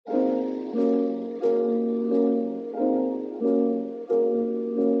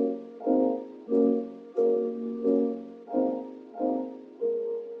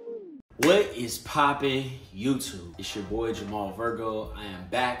poppin' YouTube? It's your boy Jamal Virgo. I am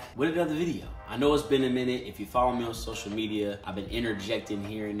back with another video. I know it's been a minute. If you follow me on social media, I've been interjecting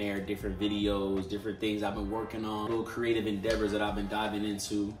here and there different videos, different things I've been working on, little creative endeavors that I've been diving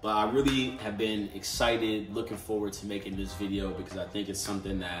into. But I really have been excited, looking forward to making this video because I think it's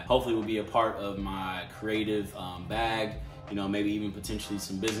something that hopefully will be a part of my creative bag. You know, maybe even potentially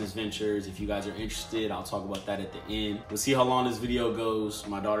some business ventures. If you guys are interested, I'll talk about that at the end. We'll see how long this video goes.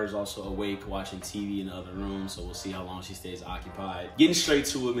 My daughter's also awake watching TV in the other room, so we'll see how long she stays occupied. Getting straight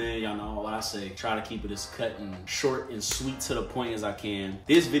to it, man. Y'all know what I say. Try to keep it as cut and short and sweet to the point as I can.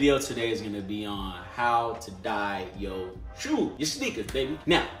 This video today is gonna be on how to dye your shoe, your sneakers, baby.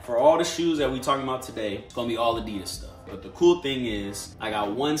 Now, for all the shoes that we talking about today, it's gonna be all Adidas stuff. But the cool thing is, I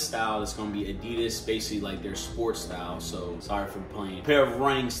got one style that's gonna be Adidas, basically like their sports style. So sorry for playing. A pair of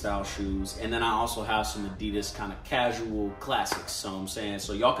running style shoes. And then I also have some Adidas kind of casual classics. So I'm saying,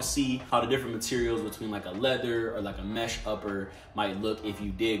 so y'all can see how the different materials between like a leather or like a mesh upper might look if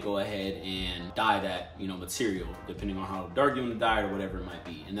you did go ahead and dye that, you know, material, depending on how dark you want to dye it or whatever it might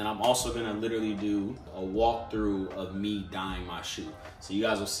be. And then I'm also gonna literally do a walkthrough of me dyeing my shoe. So you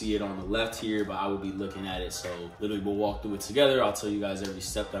guys will see it on the left here, but I will be looking at it. So literally we'll walk through it together. I'll tell you guys every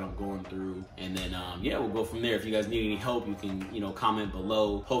step that I'm going through. And then, yeah, we'll go from there. If you guys need any help, you can, you know, comment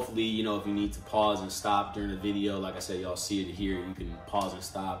below. Hopefully, you know, if you need to pause and stop during the video, like I said, y'all see it here, you can pause and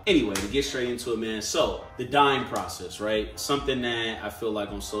stop. Anyway, to get straight into it, man. So the dyeing process, right? Something that I feel like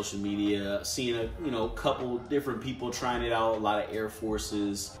on social media, seeing a, you know, couple different people trying it out, a lot of Air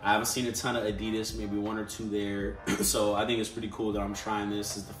Forces. I haven't seen a ton of Adidas, maybe one or two there. So I think it's pretty cool that I'm trying this.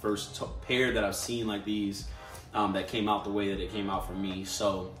 This is the first pair that I've seen like these that came out the way that it came out for me.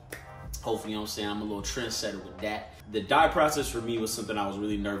 So hopefully, you know what I'm saying, I'm a little trendsetter with that. The dye process for me was something I was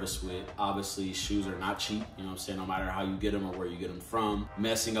really nervous with. Obviously, shoes are not cheap, you know what I'm saying, no matter how you get them or where you get them from.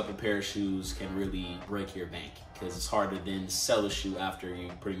 Messing up a pair of shoes can really break your bank because it's hard to then sell a shoe after you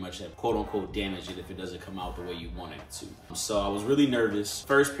pretty much have quote unquote damaged it if it doesn't come out the way you want it to. So I was really nervous.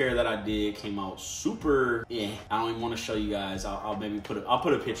 First pair that I did came out super, I don't even want to show you guys. I'll maybe put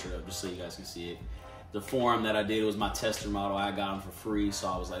a picture up just so you guys can see it. The form that I did was my tester model. I got them for free, so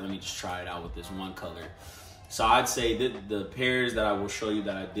I was like, let me just try it out with this one color. So I'd say that the pairs that I will show you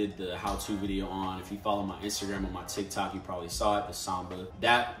that I did the how-to video on, if you follow my Instagram or my TikTok, you probably saw it, the Samba.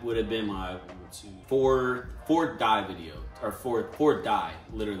 That would have been my four dye video, or four dye,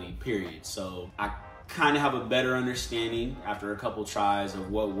 literally, period. So I kind of have a better understanding after a couple tries of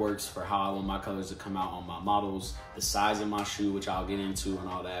what works for how I want my colors to come out on my models, the size of my shoe, which I'll get into and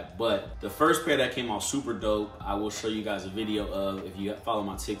all that. But the first pair that came out super dope, I will show you guys a video of. If you follow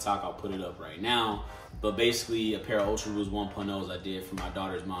my TikTok, I'll put it up right now. But basically a pair of Ultra Boost 1.0s I did for my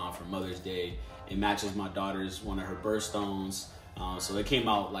daughter's mom for Mother's Day. It matches my daughter's, one of her birthstones. So it came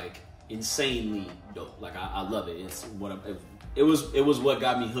out like insanely dope. Like I love it. It's what it was what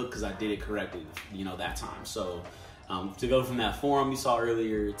got me hooked because I did it correctly, you know, that time. So to go from that form you saw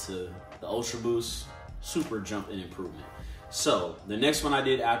earlier to the Ultra Boost, super jump and improvement. So the next one I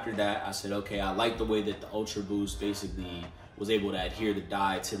did after that, I said, okay, I like the way that the Ultra Boost basically was able to adhere the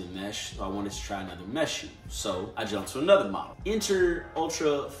dye to the mesh, so I wanted to try another mesh shoe. So I jumped to another model. Enter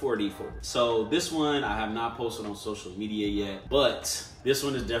Ultra4D forward. So this one I have not posted on social media yet, but this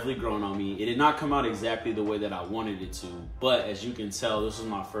one is definitely growing on me. It did not come out exactly the way that I wanted it to, but as you can tell, this was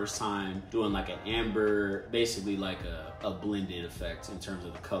my first time doing like an amber, basically like a blended effect in terms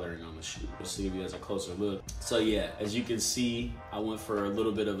of the coloring on the shoe. Just to give you guys a closer look. So yeah, as you can see, I went for a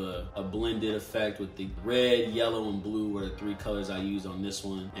little bit of a blended effect with the red, yellow, and blue were the three colors I used on this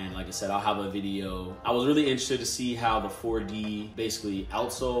one. And like I said, I'll have a video. I was really interested to see how the 4D basically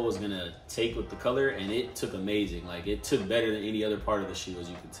outsole was gonna take with the color, and it took amazing. Like it took better than any other part of the shoe, as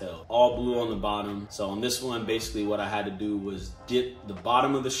you can tell. All blue on the bottom. So on this one, basically what I had to do was dip the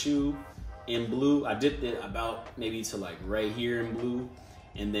bottom of the shoe in blue. I dipped it about maybe to like right here in blue.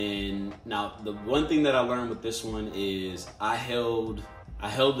 And then now the one thing that I learned with this one is I held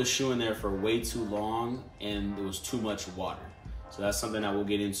the shoe in there for way too long and there was too much water. So that's something that we'll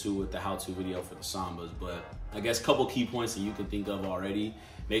get into with the how-to video for the Sambas. But I guess a couple key points that you can think of already.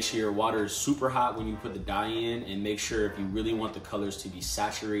 Make sure your water is super hot when you put the dye in, and make sure if you really want the colors to be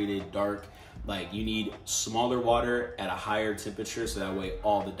saturated, dark, like you need smaller water at a higher temperature so that way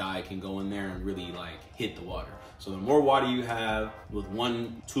all the dye can go in there and really like hit the water. So the more water you have with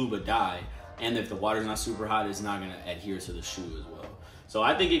one tube of dye, and if the water's not super hot, it's not gonna adhere to the shoe as well. So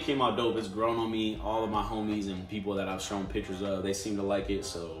I think it came out dope. It's grown on me. All of my homies and people that I've shown pictures of, they seem to like it.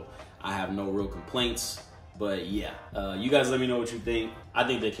 So I have no real complaints. But yeah, you guys let me know what you think. I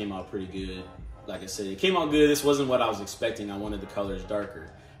think they came out pretty good. Like I said, it came out good. This wasn't what I was expecting. I wanted the colors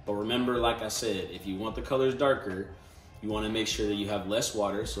darker. But But remember, like I said, if you want the colors darker, you want to make sure that you have less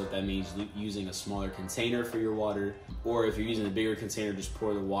water. So if that means using a smaller container for your water, or if you're using a bigger container, just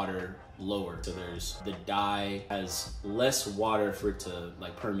pour the water lower. So the dye has less water for it to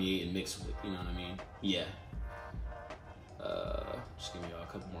like permeate and mix with, you know what I mean? Yeah. Just give y'all a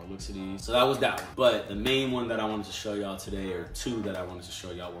couple more looks at these. So that was that one. But the main one that I wanted to show y'all today, or two that I wanted to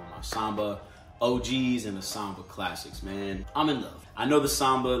show y'all, were my Samba OGs and the Samba Classics, man. I'm in love. I know the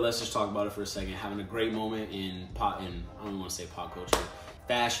Samba, let's just talk about it for a second, having a great moment in I don't want to say pop culture,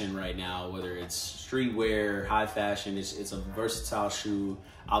 fashion right now, whether it's streetwear, high fashion. It's a versatile shoe.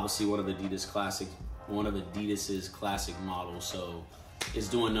 Obviously one of Adidas's classic models, so it's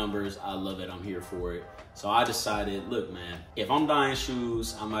doing numbers. I love it. I'm here for it. So I decided, look, man, if I'm dyeing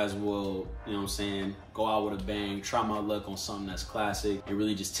shoes, I might as well, you know what I'm saying, go out with a bang, try my luck on something that's classic, and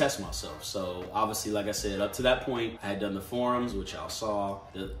really just test myself. So obviously, like I said, up to that point, I had done the forums, which y'all saw,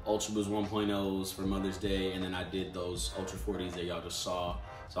 the Ultra Boost 1.0s for Mother's Day, and then I did those Ultra4Ds that y'all just saw.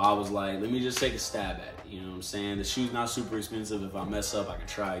 So I was like, let me just take a stab at it. You know what I'm saying? The shoe's not super expensive. If I mess up, I can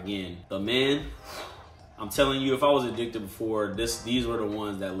try again. But man, I'm telling you, if I was addicted before, these were the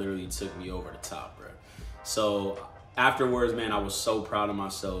ones that literally took me over the top, bro. So afterwards, man, I was so proud of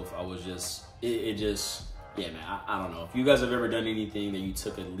myself. I was just, yeah, man, I don't know. If you guys have ever done anything that you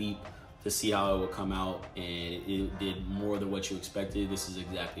took a leap to see how it would come out and it did more than what you expected, this is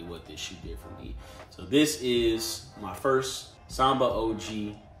exactly what this shoe did for me. So this is my first Samba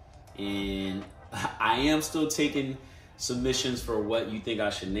OG, and I am still taking submissions for what you think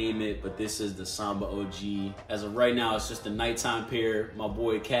I should name it, but this is the Samba OG. As of right now, it's just a nighttime pair. My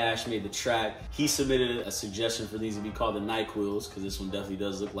boy Cash made the track. He submitted a suggestion for these to be called the NyQuils, because this one definitely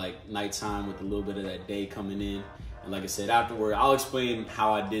does look like nighttime with a little bit of that day coming in. And like I said, afterward, I'll explain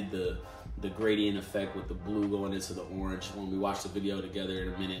how I did the gradient effect with the blue going into the orange when we watch the video together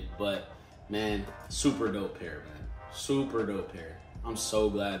in a minute. But man, super dope pair, man. Super dope pair. I'm so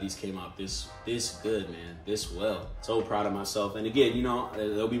glad these came out this good, man, this well. So proud of myself. And again, you know,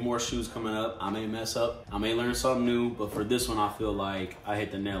 there'll be more shoes coming up. I may mess up, I may learn something new, but for this one, I feel like I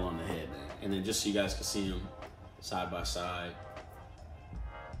hit the nail on the head, man. And then just so you guys can see them side by side,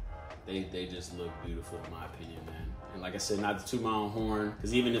 they just look beautiful in my opinion, man. And like I said, not to toot my own horn,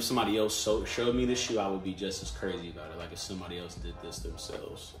 because even if somebody else showed me this shoe, I would be just as crazy about it, like if somebody else did this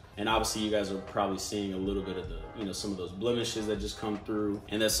themselves. And obviously you guys are probably seeing a little bit of the, you know, some of those blemishes that just come through.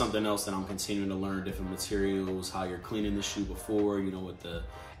 And that's something else that I'm continuing to learn, different materials, how you're cleaning the shoe before, you know, with the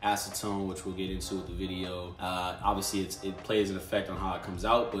acetone, which we'll get into with the video. Obviously it plays an effect on how it comes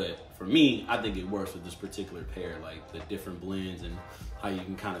out, but for me, I think it works with this particular pair, like the different blends and how you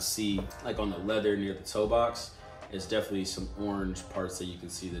can kind of see, like on the leather near the toe box, it's definitely some orange parts that you can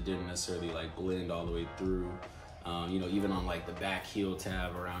see that didn't necessarily like blend all the way through. You know, even on like the back heel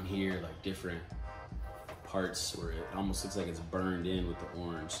tab around here, like different parts where it almost looks like it's burned in with the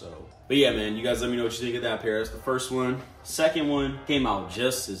orange. So, but yeah, man, you guys let me know what you think of that pair. That's the first one. Second one came out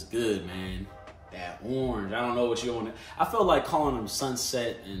just as good, man. That orange, I don't know what you want to, I felt like calling them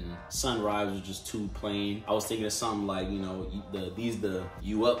sunset and sunrise was just too plain. I was thinking of something like, you know, these the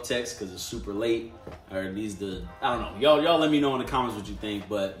you up text because it's super late, or these the, I don't know. Y'all let me know in the comments what you think,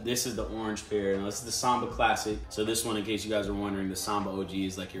 but this is the orange pair, and this is the Samba Classic. So this one, in case you guys are wondering, the Samba OG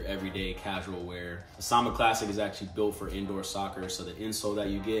is like your everyday casual wear. The Samba Classic is actually built for indoor soccer, so the insole that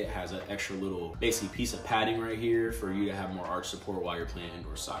you get has an extra little, basically piece of padding right here for you to have more arch support while you're playing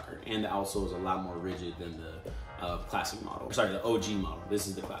indoor soccer. And the outsole is a lot more rigid than the classic model. Sorry, the OG model. This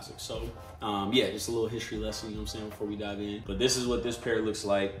is the classic. So yeah, just a little history lesson, you know what I'm saying, before we dive in. But this is what this pair looks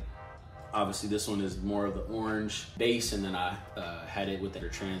like. Obviously this one is more of the orange base, and then I had it with the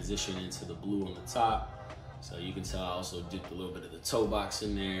transition into the blue on the top. So you can tell I also dipped a little bit of the toe box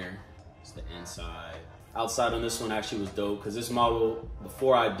in there. It's the inside. Outside on this one actually was dope, because this model,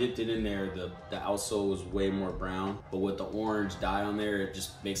 before I dipped it in there, the outsole was way more brown, but with the orange dye on there, it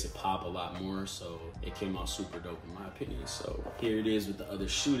just makes it pop a lot more, so it came out super dope in my opinion. So here it is with the other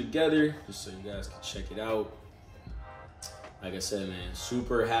shoe together, just so you guys can check it out. Like I said, man,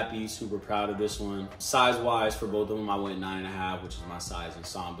 super happy, super proud of this one. Size-wise, for both of them, I went 9.5, which is my size in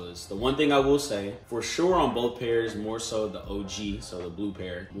Sambas. The one thing I will say, for sure on both pairs, more so the OG, so the blue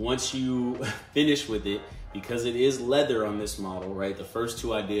pair, once you finish with it, because it is leather on this model, right? The first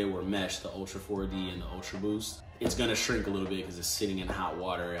two I did were mesh, the Ultra4D and the Ultra Boost. It's gonna shrink a little bit because it's sitting in hot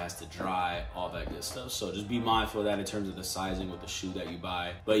water, it has to dry, all that good stuff. So just be mindful of that in terms of the sizing with the shoe that you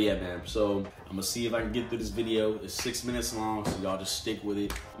buy. But yeah, man, so I'm gonna see if I can get through this video. It's 6 minutes long, so y'all just stick with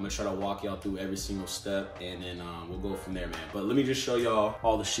it. I'm gonna try to walk y'all through every single step, and then we'll go from there, man. But let me just show y'all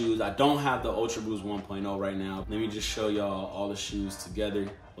all the shoes. I don't have the Ultra Boost 1.0 right now. Let me just show y'all all the shoes together.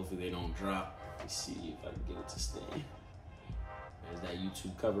 Hopefully they don't drop. Let's see if I can get it to stay. There's that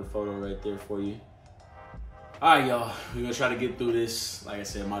YouTube cover photo right there for you. All right, y'all, we're gonna try to get through this. Like I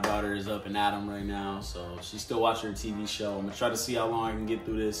said, my daughter is up and at 'em right now, so she's still watching her TV show. I'm gonna try to see how long I can get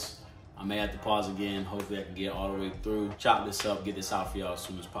through this. I may have to pause again. Hopefully I can get all the way through, chop this up, get this out for y'all as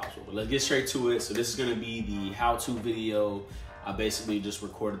soon as possible. But let's get straight to it. So this is gonna be the how-to video. I basically just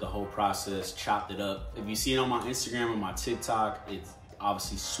recorded the whole process, chopped it up. If you see it on my Instagram or my TikTok, it's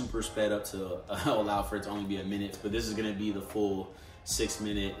obviously super sped up to allow for it to only be a minute, but this is gonna be the full 6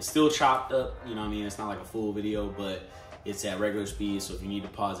 minute. It's still chopped up, you know what I mean? It's not like a full video, but it's at regular speed, so if you need to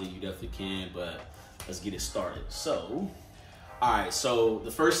pause it, you definitely can, but let's get it started. So, all right, so the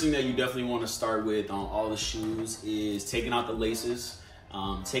first thing that you definitely wanna start with on all the shoes is taking out the laces.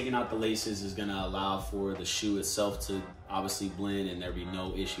 Taking out the laces is gonna allow for the shoe itself to obviously blend and there be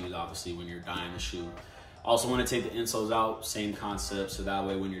no issues, obviously, when you're dyeing the shoe. Also wanna take the insoles out, same concept, so that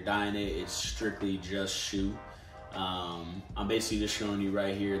way when you're dyeing it, it's strictly just shoe. I'm basically just showing you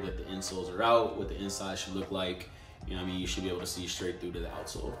right here that the insoles are out, what the inside should look like. You know what I mean? You should be able to see straight through to the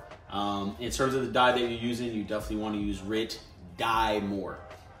outsole. In terms of the dye that you're using, you definitely wanna use DyeMore.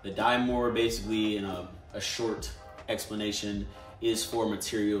 The DyeMore, basically, in a short explanation, is for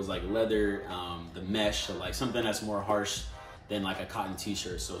materials like leather, the mesh, so like something that's more harsh than like a cotton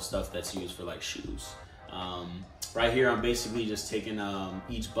t-shirt, so stuff that's used for like shoes. Right here, I'm basically just taking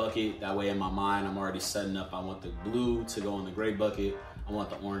each bucket. That way in my mind, I'm already setting up. I want the blue to go in the gray bucket. I want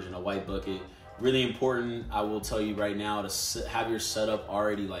the orange in a white bucket. Really important, I will tell you right now, to have your setup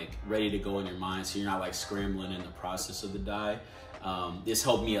already like ready to go in your mind, so you're not like scrambling in the process of the dye. This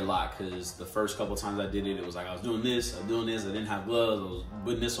helped me a lot because the first couple times I did it, it was like I was doing this, I didn't have gloves, I was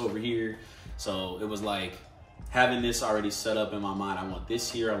putting this over here. So it was like having this already set up in my mind. I want this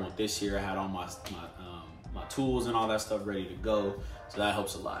here, I want this here. I had all my tools and all that stuff ready to go. So that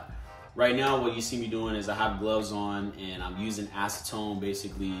helps a lot. Right now, what you see me doing is I have gloves on and I'm using acetone,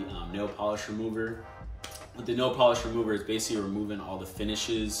 basically nail polish remover. With the nail polish remover, it's basically removing all the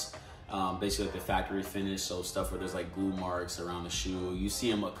finishes, basically like the factory finish, so stuff where there's like glue marks around the shoe. You see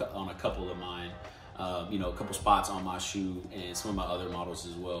them on a couple of mine, you know, a couple spots on my shoe and some of my other models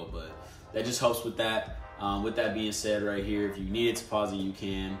as well, but that just helps with that. With that being said, right here, if you needed to pause it, you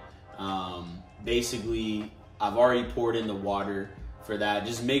can. Basically, I've already poured in the water for that.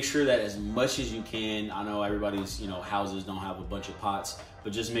 Just make sure that as much as you can, I know everybody's, you know, houses don't have a bunch of pots,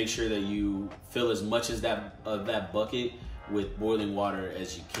 but just make sure that you fill as much as that bucket with boiling water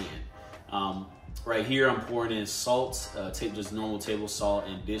as you can. Right here, I'm pouring in salt, just normal table salt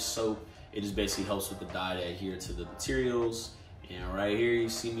and dish soap. It just basically helps with the dye to adhere to the materials. And right here, you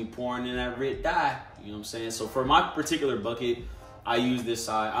see me pouring in that RitDye, you know what I'm saying? So for my particular bucket, I use this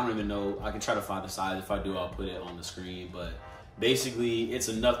size. I don't even know, I can try to find the size. If I do, I'll put it on the screen, but basically it's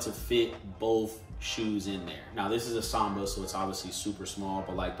enough to fit both shoes in there. Now this is a Samba, so it's obviously super small,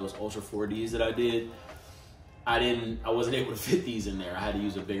 but like those Ultra4Ds that I did, I wasn't able to fit these in there. I had to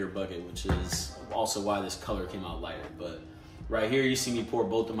use a bigger bucket, which is also why this color came out lighter. But right here, you see me pour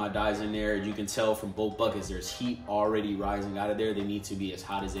both of my dyes in there. You can tell from both buckets, there's heat already rising out of there. They need to be as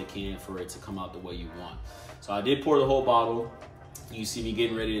hot as they can for it to come out the way you want. So I did pour the whole bottle. You see me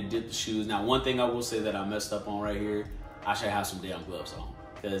getting ready to dip the shoes. Now, one thing I will say that I messed up on right here, I should have some damn gloves on.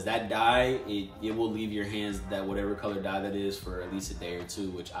 Because that dye, it will leave your hands, that whatever color dye that is, for at least a day or two,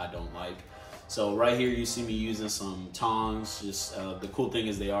 which I don't like. So right here, you see me using some tongs. Just the cool thing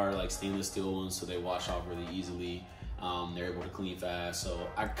is they are like stainless steel ones, so they wash off really easily. They're able to clean fast. So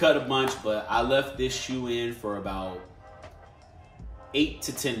I cut a bunch, but I left this shoe in for about 8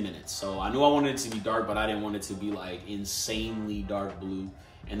 to 10 minutes. So I knew I wanted it to be dark, but I didn't want it to be like insanely dark blue.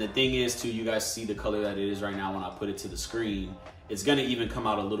 And the thing is too, you guys see the color that it is right now when I put it to the screen. It's gonna even come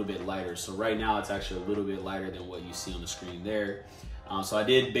out a little bit lighter. So right now it's actually a little bit lighter than what you see on the screen there. So I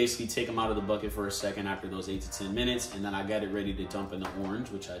did basically take them out of the bucket for a second after those 8 to 10 minutes, and then I got it ready to dump in the orange,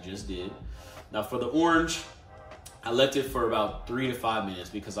 which I just did. Now for the orange, I left it for about 3 to 5 minutes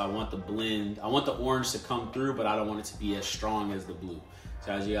because I want the blend, I want the orange to come through, but I don't want it to be as strong as the blue.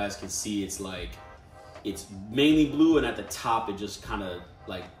 So as you guys can see, it's like, it's mainly blue, and at the top, it just kind of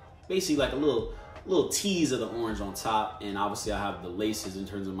like, basically like a little tease of the orange on top. And obviously I have the laces in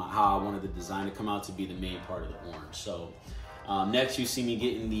terms of how I wanted the design to come out to be the main part of the orange. So next you see me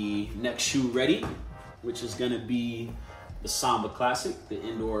getting the next shoe ready, which is gonna be the Samba Classic, the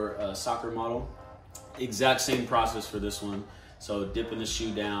indoor soccer model. Exact same process for this one. So dipping the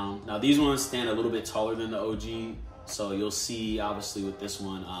shoe down. Now these ones stand a little bit taller than the OG. So you'll see obviously with this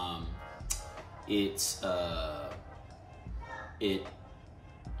one, it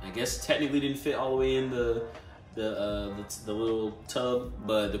I guess technically didn't fit all the way in the the little tub.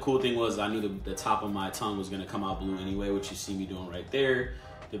 But the cool thing was I knew the top of my tongue was gonna come out blue anyway, which you see me doing right there,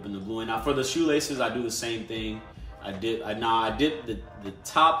 dipping the blue in. Now for the shoelaces, I do the same thing. I dip the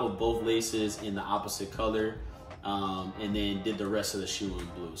top of both laces in the opposite color, and then did the rest of the shoe in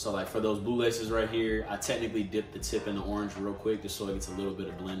blue. So like for those blue laces right here, I technically dipped the tip in the orange real quick just so it gets a little bit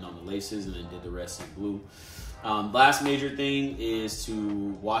of blend on the laces, and then did the rest in blue. Last major thing is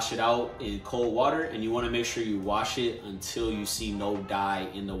to wash it out in cold water, and you want to make sure you wash it until you see no dye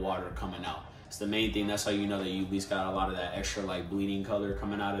in the water coming out. It's the main thing. That's how you know that you at least got a lot of that extra like bleeding color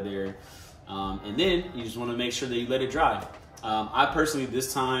coming out of there. And then you just want to make sure that you let it dry. I personally,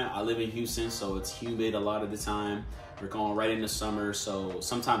 this time, I live in Houston, so it's humid a lot of the time. We're going right into summer, so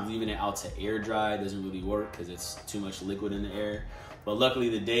sometimes leaving it out to air dry doesn't really work because it's too much liquid in the air. But luckily,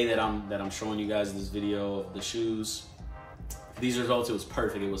 the day that I'm showing you guys this video of the shoes, these results, it was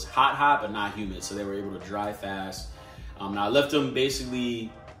perfect. It was hot, but not humid, so they were able to dry fast. Now I left them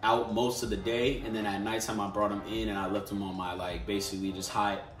basically out most of the day, and then at nighttime I brought them in and I left them on my like basically just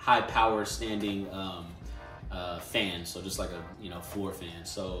high power standing fan, so just like a floor fan.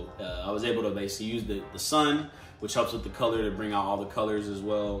 So I was able to basically use the sun, which helps with the color to bring out all the colors as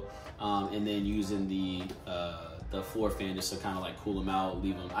well, and then using the floor fan just to kind of like cool them out,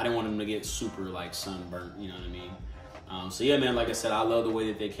 leave them. I didn't want them to get super like sunburnt, you know what I mean? So yeah, man, like I said, I love the way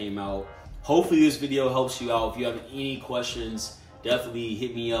that they came out. Hopefully this video helps you out. If you have any questions, definitely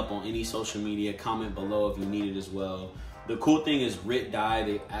hit me up on any social media, comment below if you need it as well. The cool thing is RitDye,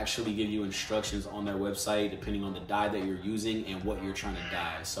 they actually give you instructions on their website depending on the dye that you're using and what you're trying to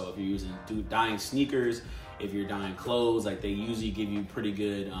dye. So if you're dyeing sneakers, if you're dyeing clothes, like they usually give you pretty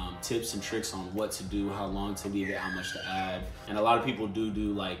good tips and tricks on what to do, how long to leave it, how much to add. And a lot of people do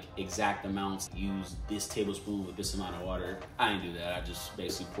like exact amounts. Use this tablespoon with this amount of water. I didn't do that. I just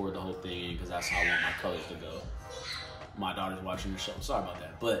basically poured the whole thing in because that's how I want my colors to go. My daughter's watching the show, sorry about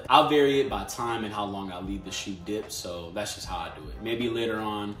that. But I'll vary it by time and how long I leave the shoe dip, so that's just how I do it. Maybe later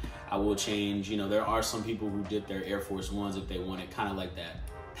on I will change. There are some people who dip their Air Force Ones if they want it kind of like that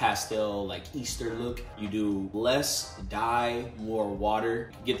pastel, like Easter look. You do less dye, more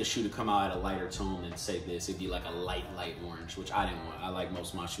water. Get the shoe to come out at a lighter tone than say this. It'd be like a light orange, which I didn't want. I like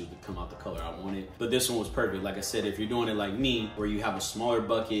most of my shoes to come out the color I wanted. But this one was perfect. Like I said, if you're doing it like me, where you have a smaller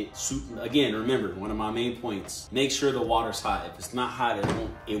bucket, again, remember, one of my main points, make sure the water's hot. If it's not hot,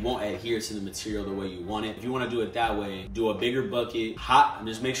 it won't adhere to the material the way you want it. If you want to do it that way, do a bigger bucket, hot, and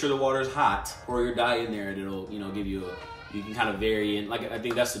just make sure the water's hot. Pour your dye in there, and it'll, give you you can kind of vary. And like, I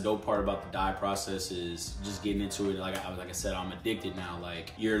think that's the dope part about the dye process is just getting into it. Like I said, I'm addicted now.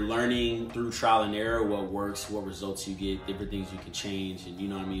 Like, you're learning through trial and error what works, what results you get, different things you can change, and you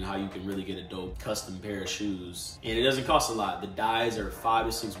know what I mean, how you can really get a dope custom pair of shoes. And it doesn't cost a lot. The dyes are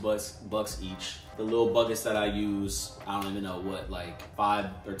 $5 to $6 each. The little buckets that I use, I don't even know what, like $5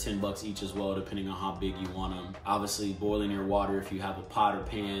 or $10 each as well, depending on how big you want them. Obviously, boiling your water if you have a pot or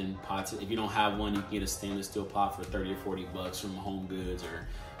pan. Pots, if you don't have one, you can get a stainless steel pot for $30 or $40 from Home Goods, or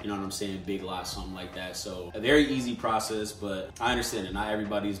you know what I'm saying, Big Lots, something like that. So a very easy process, but I understand it. Not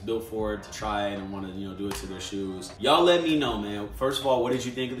everybody's built for it to try it and want to, do it to their shoes. Y'all let me know, man. First of all, what did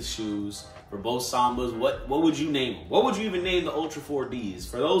you think of the shoes? For both Sambas, what would you name them? What would you even name the Ultra4Ds?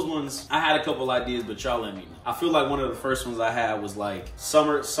 For those ones, I had a couple ideas, but y'all let me know. I feel like one of the first ones I had was like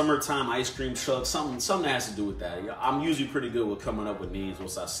summertime ice cream truck, something that has to do with that. I'm usually pretty good with coming up with names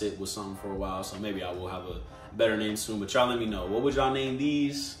once I sit with something for a while, so maybe I will have a better name soon, but y'all let me know. What would y'all name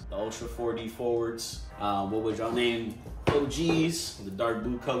these? The Ultra4D forwards. What would y'all name OGs? The dark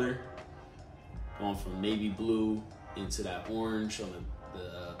blue color. Going from navy blue into that orange on the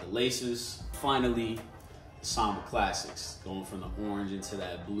laces. Finally, the Samba Classics, going from the orange into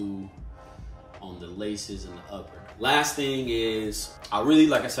that blue on the laces and the upper. Last thing is, I really,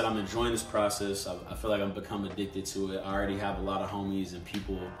 like I said, I'm enjoying this process. I feel like I've become addicted to it. I already have a lot of homies and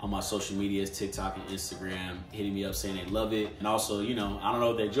people on my social medias, TikTok and Instagram, hitting me up saying they love it. And also, I don't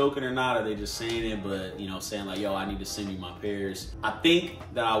know if they're joking or not, or they just saying it, but, saying like, yo, I need to send you my pairs. I think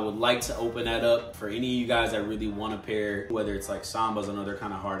that I would like to open that up for any of you guys that really want a pair, whether it's like Sambas. I know they're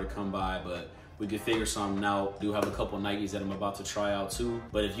kind of hard to come by, but we could figure something out. I do have a couple of Nikes that I'm about to try out too.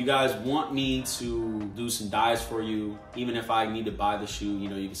 But if you guys want me to do some dyes for you, even if I need to buy the shoe, you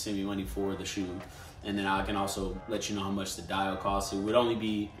can send me money for the shoe. And then I can also let you know how much the dye will cost. It would only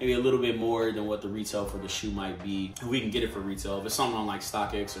be maybe a little bit more than what the retail for the shoe might be. If we can get it for retail. If it's something on like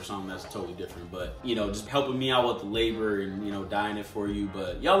StockX or something, that's totally different. But, just helping me out with the labor and, dyeing it for you.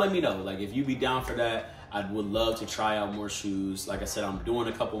 But y'all let me know. Like, if you be down for that, I would love to try out more shoes. Like I said, I'm doing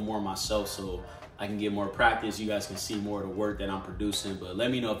a couple more myself, so I can get more practice. You guys can see more of the work that I'm producing. But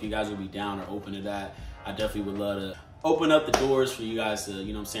let me know if you guys will be down or open to that. I definitely would love to open up the doors for you guys to,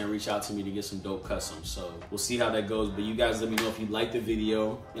 you know what I'm saying, reach out to me to get some dope customs. So we'll see how that goes. But you guys let me know if you like the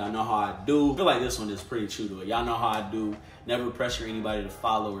video. Y'all know how I do. I feel like this one is pretty true to it. Y'all know how I do. Never pressure anybody to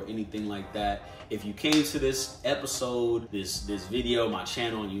follow or anything like that. If you came to this episode, this video, my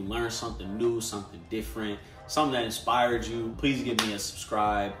channel, and you learned something new, something different, something that inspired you, please give me a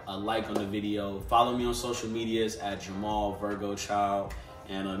subscribe, a like on the video. Follow me on social medias at Jamal Virgo Child.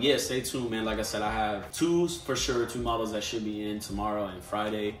 And yeah, stay tuned, man. Like I said, I have two models that should be in tomorrow and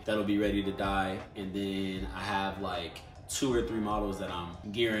Friday that'll be ready to dye. And then I have like 2 or 3 models that I'm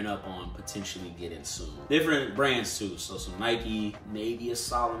gearing up on potentially getting soon. Different brands too. So some Nike, maybe a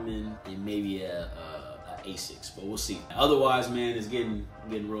Solomon, and maybe a Asics, but we'll see. Otherwise, man, it's getting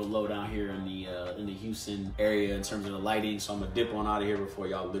real low down here in the Houston area in terms of the lighting. So I'm gonna dip on out of here before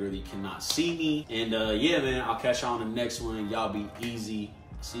y'all literally cannot see me. And yeah, man, I'll catch y'all on the next one. Y'all be easy.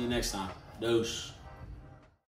 See you next time. Deuce.